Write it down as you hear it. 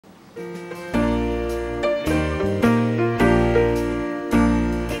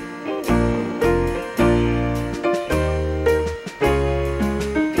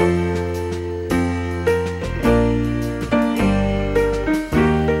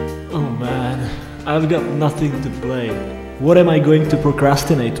I've got nothing to play. What am I going to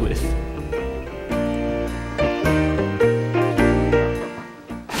procrastinate with?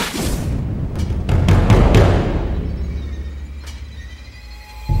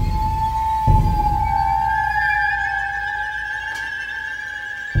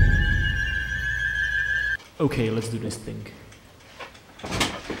 Okay, let's do this thing.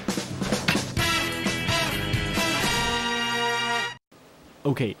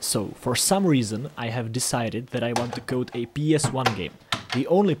 Okay, so for some reason I have decided that I want to code a PS1 game. The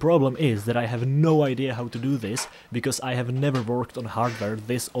only problem is that I have no idea how to do this because I have never worked on hardware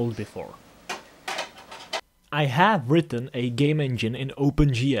this old before. I have written a game engine in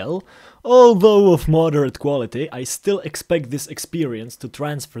OpenGL, although of moderate quality, I still expect this experience to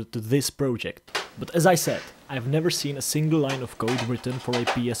transfer to this project. But as I said, I've never seen a single line of code written for a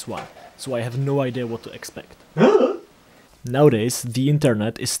PS1, so I have no idea what to expect. Nowadays, the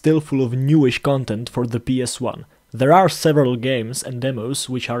internet is still full of newish content for the PS1. There are several games and demos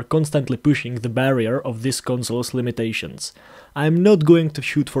which are constantly pushing the barrier of this console's limitations. I'm not going to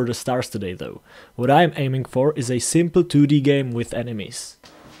shoot for the stars today though. What I'm aiming for is a simple 2D game with enemies.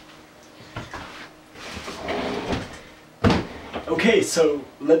 Okay, so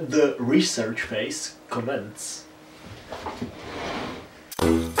let the research phase commence.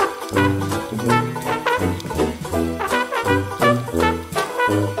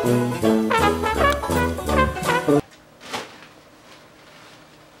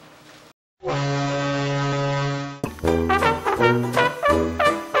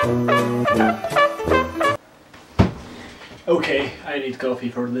 Okay, I need coffee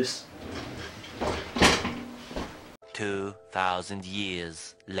for this. 2,000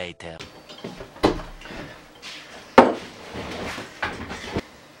 years later.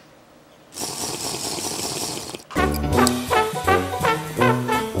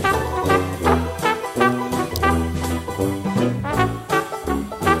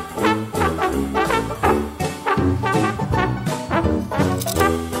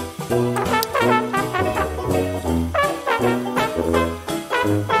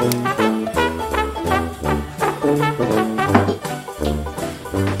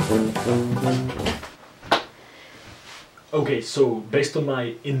 Okay, so based on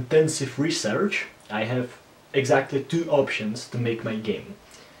my intensive research, I have exactly two options to make my game.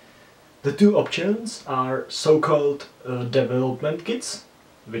 The two options are so-called development kits,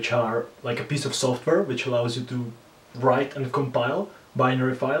 which are like a piece of software which allows you to write and compile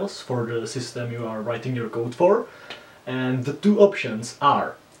binary files for the system you are writing your code for. And the two options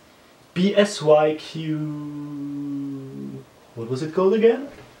are PSYQ... what was it called again?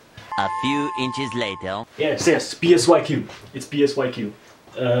 A few inches later. Yes, PSYQ. It's PSYQ.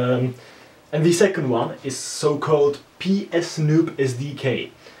 And the second one is so-called PS-Noob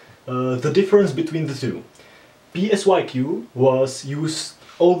SDK. The difference between the two. PSYQ was used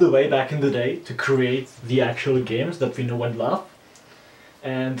all the way back in the day to create the actual games that we know and love.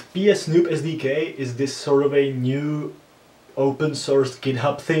 And PS-Noob SDK is this sort of a new open source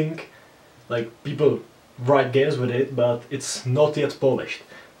GitHub thing. Like, people write games with it, but it's not yet polished.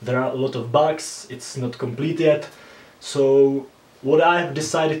 There are a lot of bugs, it's not complete yet. So what I've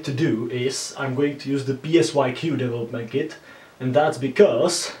decided to do is I'm going to use the PSYQ development kit, and that's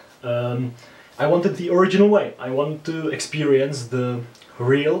because I wanted the original way. I want to experience the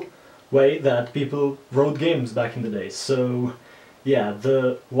real way that people wrote games back in the day. So yeah,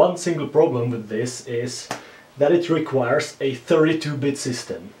 the one single problem with this is that it requires a 32-bit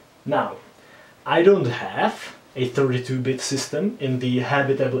system. Now, I don't have a 32-bit system in the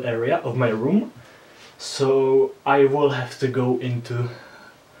habitable area of my room, so I will have to go into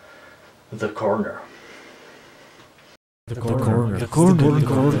the corner. The corner. The corner.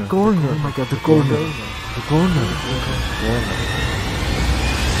 Oh my god, the corner. The corner.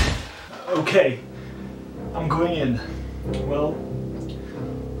 Okay, I'm going in. Well,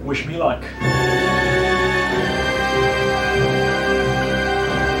 wish me luck.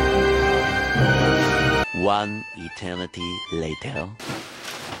 One eternity later.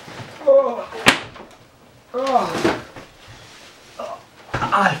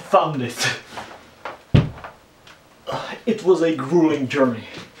 I found it. It was a grueling journey,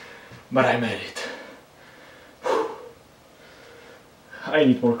 but I made it. I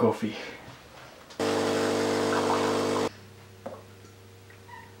need more coffee.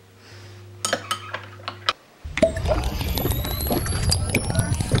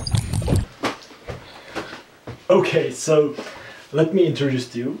 Okay, so let me introduce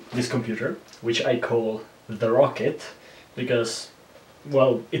to you this computer, which I call the Rocket, because,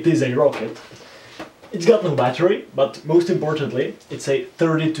 well, it is a rocket. It's got no battery, but most importantly, it's a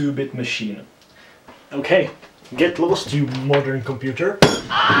 32-bit machine. Okay, get lost, you modern computer.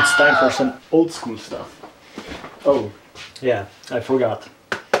 It's time for some old school stuff. Oh, yeah, I forgot.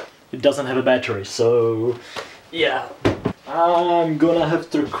 It doesn't have a battery, so yeah. I'm gonna have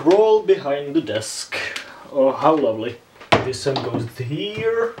to crawl behind the desk. Oh, how lovely. This end goes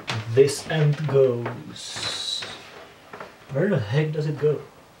here, this end goes... Where the heck does it go?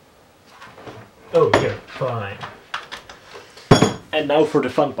 Oh, here, fine. And now for the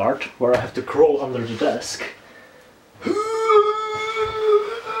fun part, where I have to crawl under the desk.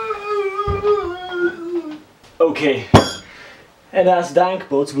 Okay. And as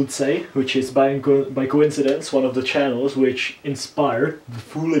Dankbots would say, which is by coincidence one of the channels which inspired the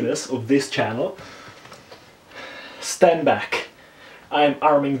foolishness of this channel, stand back. I'm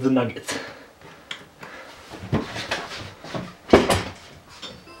arming the nugget.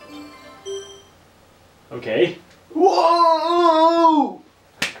 Okay. Whoa!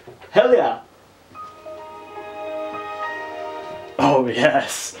 Hell yeah! Oh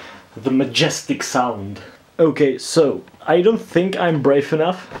yes, the majestic sound. Okay, so I don't think I'm brave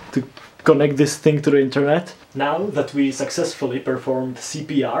enough to connect this thing to the internet. Now that we successfully performed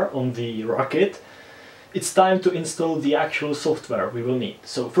CPR on the Rocket, it's time to install the actual software we will need.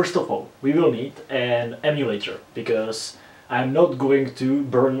 So first of all, we will need an emulator, because I'm not going to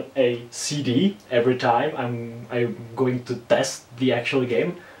burn a CD every time I'm going to test the actual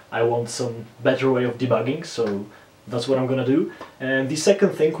game. I want some better way of debugging, so that's what I'm gonna do. And the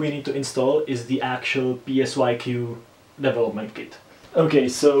second thing we need to install is the actual PSYQ development kit. Okay,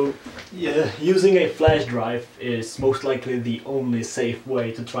 so yeah, using a flash drive is most likely the only safe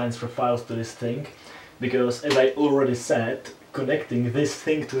way to transfer files to this thing, because as I already said, connecting this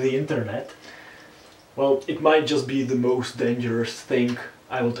thing to the internet, well, it might just be the most dangerous thing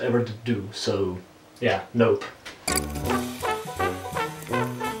I would ever do, so yeah, nope.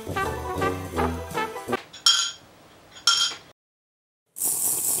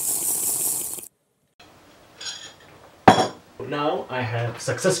 Now I have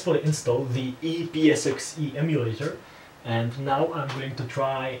successfully installed the PSXe emulator, and now I'm going to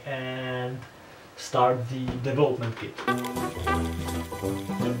try and start the development kit.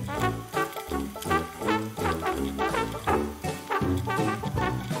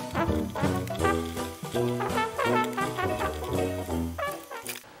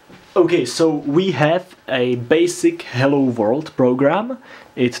 Okay, so we have a basic Hello World program.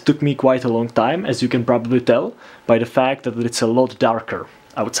 It took me quite a long time, as you can probably tell, by the fact that it's a lot darker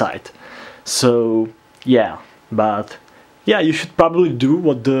outside. So, yeah, but yeah, you should probably do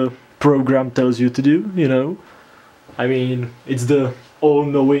what the program tells you to do, you know? I mean, it's the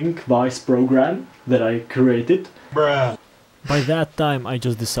all-knowing vice program that I created. Bruh. By that time I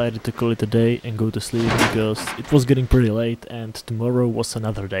just decided to call it a day and go to sleep, because it was getting pretty late and tomorrow was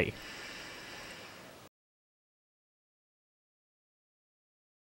another day.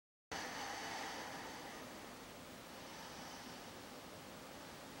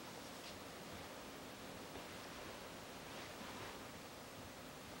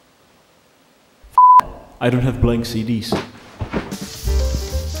 I don't have blank CDs.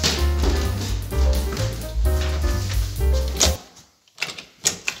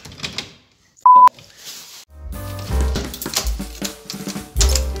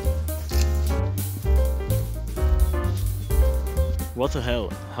 What the hell?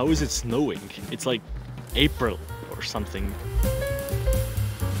 How is it snowing? It's like April or something.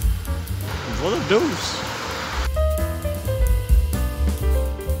 What are those?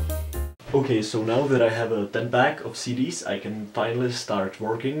 Okay, so now that I have a 10-pack of CDs, I can finally start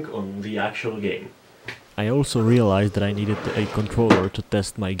working on the actual game. I also realized that I needed a controller to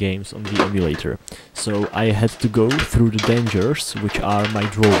test my games on the emulator, so I had to go through the dangers, which are my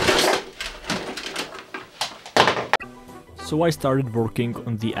drawers. So I started working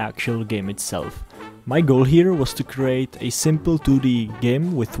on the actual game itself. My goal here was to create a simple 2D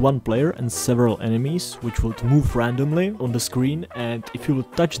game with one player and several enemies, which would move randomly on the screen, and if you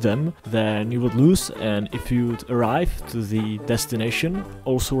would touch them, then you would lose, and if you would arrive to the destination,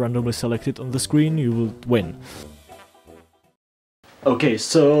 also randomly selected on the screen, you would win. Okay,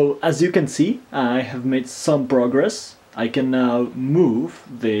 so as you can see, I have made some progress. I can now move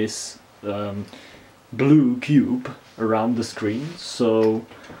this blue cube around the screen, so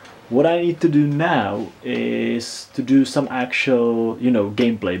what I need to do now is to do some actual,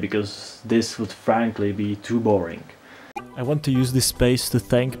 gameplay, because this would frankly be too boring. I want to use this space to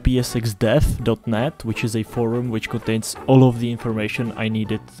thank PSXdevnet, which is a forum which contains all of the information I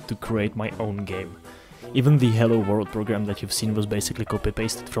needed to create my own game. Even the Hello World program that you've seen was basically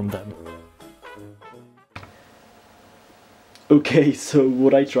copy-pasted from them. Okay, so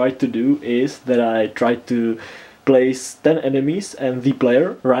what I tried to do is that I tried to place 10 enemies and the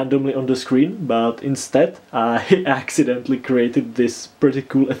player randomly on the screen, but instead I accidentally created this pretty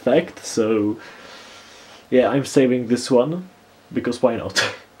cool effect, so yeah, I'm saving this one, because why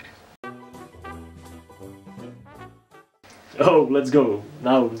not? Oh, let's go!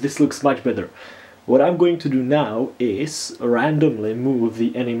 Now this looks much better. What I'm going to do now is randomly move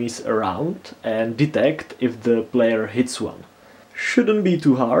the enemies around and detect if the player hits one. Shouldn't be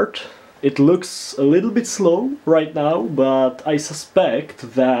too hard. It looks a little bit slow right now, but I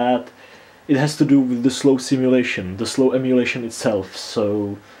suspect that it has to do with the slow simulation, the slow emulation itself,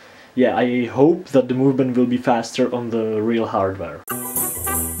 so yeah, I hope that the movement will be faster on the real hardware.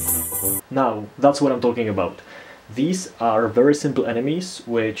 Now, that's what I'm talking about. These are very simple enemies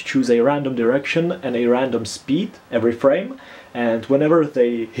which choose a random direction and a random speed every frame, and whenever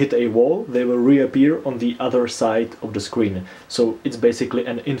they hit a wall they will reappear on the other side of the screen, so it's basically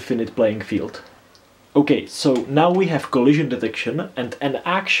an infinite playing field. Okay, so now we have collision detection and an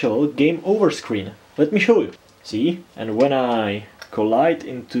actual game over screen. Let me show you. See? And when I collide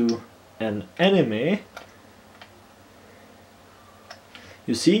into an enemy,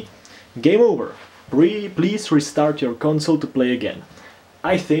 you see? Game over. Please restart your console to play again.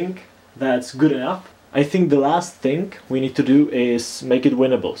 I think that's good enough. I think the last thing we need to do is make it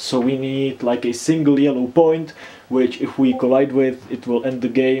winnable. So we need like a single yellow point, which if we collide with, it will end the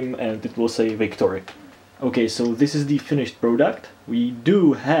game and it will say victory. Okay, so this is the finished product. We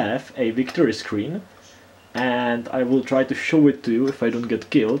do have a victory screen, and I will try to show it to you if I don't get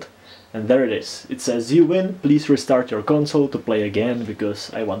killed. And there it is. It says you win, please restart your console to play again,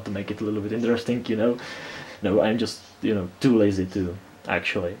 because I want to make it a little bit interesting, you know. No, I'm just, you know, too lazy to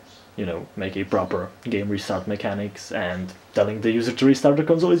actually, you know, make a proper game restart mechanics, and telling the user to restart the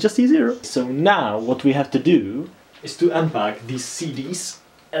console is just easier. So now what we have to do is to unpack these CDs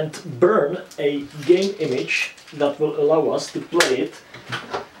and burn a game image that will allow us to play it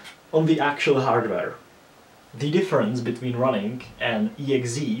on the actual hardware. The difference between running an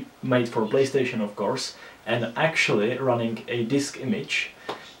exe, made for PlayStation of course, and actually running a disk image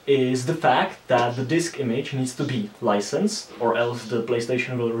is the fact that the disk image needs to be licensed, or else the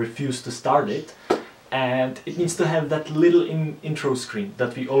PlayStation will refuse to start it, and it needs to have that little intro screen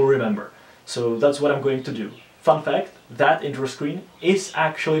that we all remember. So that's what I'm going to do. Fun fact, that intro screen is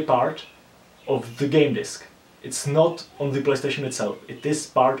actually part of the game disk. It's not on the PlayStation itself, it is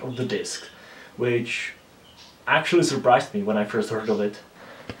part of the disk, which actually surprised me when I first heard of it.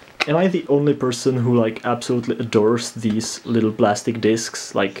 Am I the only person who like absolutely adores these little plastic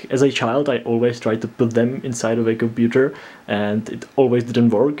discs? Like, as a child I always tried to put them inside of a computer and it always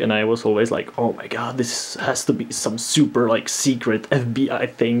didn't work, and I was always like, oh my god, this has to be some super like secret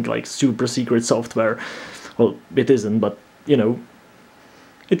FBI thing, like super secret software. Well, it isn't, but you know,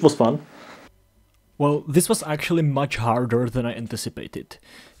 it was fun. Well, this was actually much harder than I anticipated.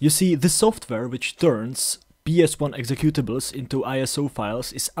 You see, the software which turns PS1 executables into ISO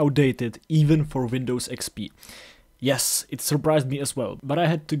files is outdated even for Windows XP. Yes, it surprised me as well, but I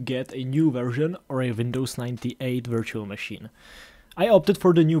had to get a new version or a Windows 98 virtual machine. I opted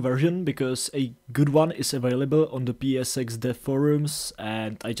for the new version because a good one is available on the PSXdev forums,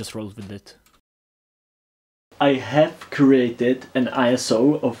 and I just rolled with it. I have created an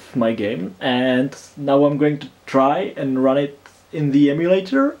ISO of my game, and now I'm going to try and run it in the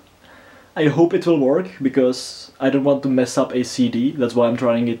emulator. I hope it will work, because I don't want to mess up a CD, that's why I'm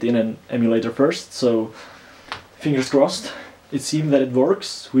trying it in an emulator first, so fingers crossed. It seemed that it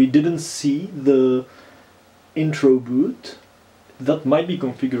works. We didn't see the intro boot. That might be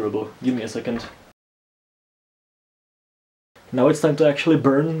configurable. Give me a second. Now it's time to actually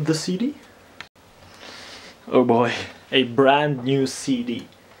burn the CD. Oh boy, a brand new CD.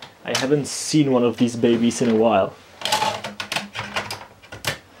 I haven't seen one of these babies in a while.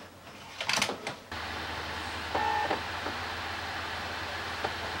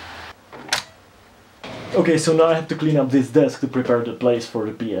 Okay, so now I have to clean up this desk to prepare the place for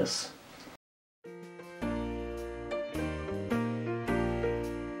the PS.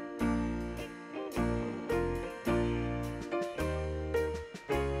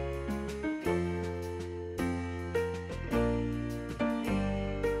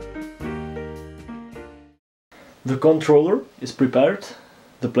 The controller is prepared,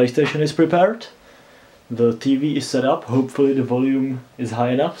 the PlayStation is prepared. The TV is set up, hopefully the volume is high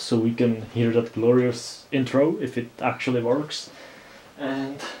enough so we can hear that glorious intro if it actually works.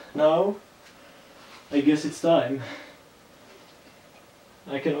 And now, I guess it's time.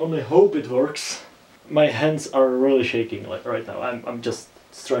 I can only hope it works. My hands are really shaking like right now. I'm just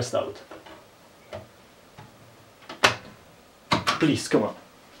stressed out. Please, come on.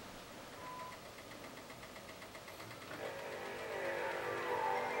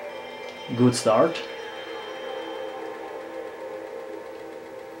 Good start.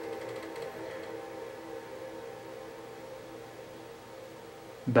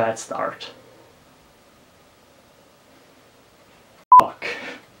 Bad start. Fuck.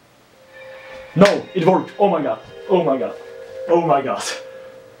 No, it worked. Oh my god. Oh my god. Oh my god.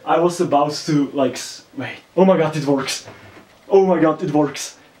 I was about to like wait. Oh my god, it works. Oh my god, it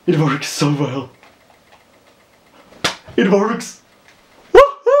works. It works so well. It works.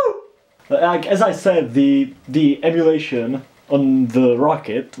 Woohoo! Like as I said, the emulation on the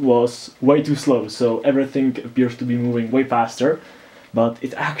rocket was way too slow, so everything appears to be moving way faster. But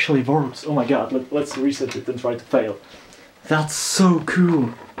it actually works. Oh my god, let's reset it and try to fail. That's so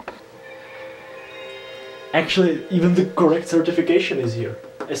cool. Actually, even the correct certification is here.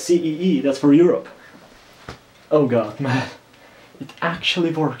 A CEE, that's for Europe. Oh god, man. It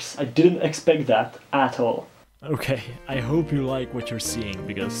actually works. I didn't expect that at all. Okay, I hope you like what you're seeing,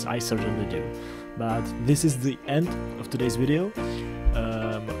 because I certainly do. But this is the end of today's video.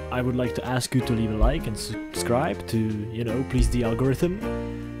 I would like to ask you to leave a like and subscribe to, you know, please the algorithm.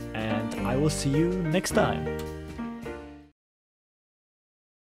 And I will see you next time.